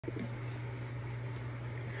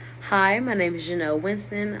Hi, my name is Janelle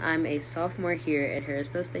Winston. I'm a sophomore here at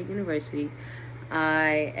Harrisville State University.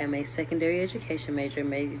 I am a secondary education major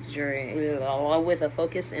with a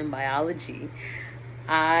focus in biology.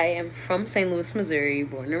 I am from St. Louis, Missouri,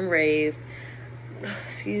 born and raised.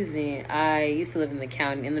 Excuse me. I used to live in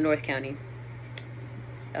the North County.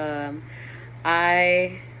 Um,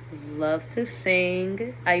 I love to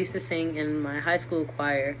sing. I used to sing in my high school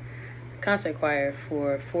choir, concert choir,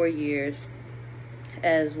 for 4 years,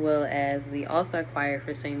 as well as the All Star Choir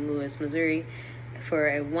for St. Louis, Missouri, for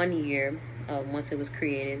a 1 year. Once it was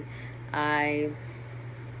created, I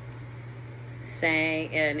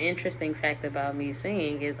sang. An interesting fact about me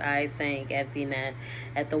singing is I sang at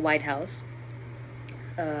the White House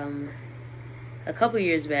um, a couple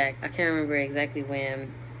years back. I can't remember exactly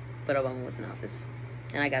when, but Obama was in office,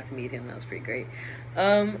 and I got to meet him. That was pretty great.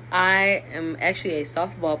 I am actually a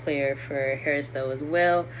softball player for Harrisville as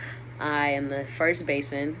well. I am the first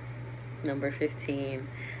baseman, number 15.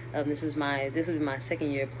 This will be my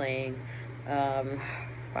second year playing.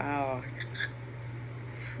 Wow.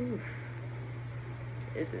 Whew.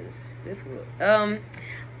 This is difficult.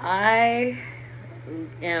 I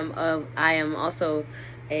I am also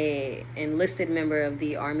a enlisted member of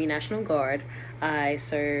the Army National Guard. I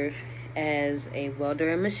serve as a welder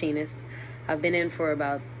and machinist. I've been in for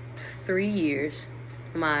about 3 years.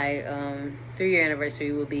 My 3 year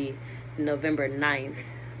anniversary will be November 9th,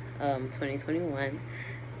 2021.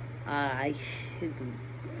 I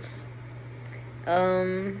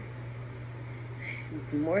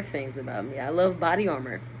more things about me. I love Body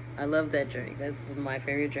Armor. I love that drink. That's my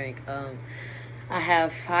favorite drink. I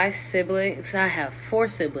have 5 siblings. I have 4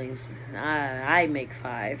 siblings. I make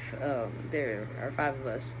 5. There are 5 of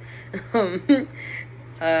us.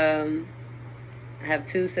 um, I have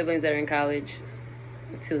 2 siblings that are in college,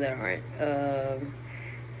 2 that aren't.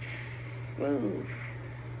 Woo.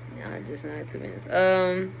 I just not 2 minutes.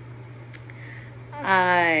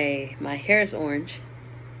 My hair is orange.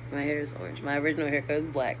 My hair is orange. My original haircut is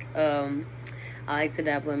black. I like to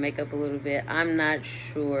dabble in makeup a little bit. I'm not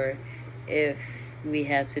sure if we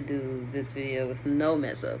had to do this video with no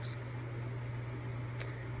mess ups.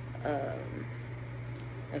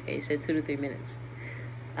 Okay, you said 2 to 3 minutes.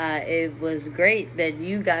 It was great that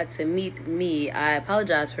you got to meet me. I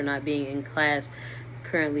apologize for not being in class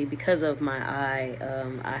currently because of my eye.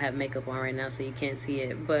 I have makeup on right now, so you can't see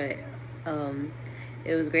it. But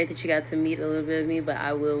it was great that you got to meet a little bit of me. But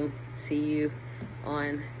I will see you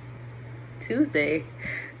on Tuesday.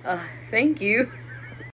 Thank you.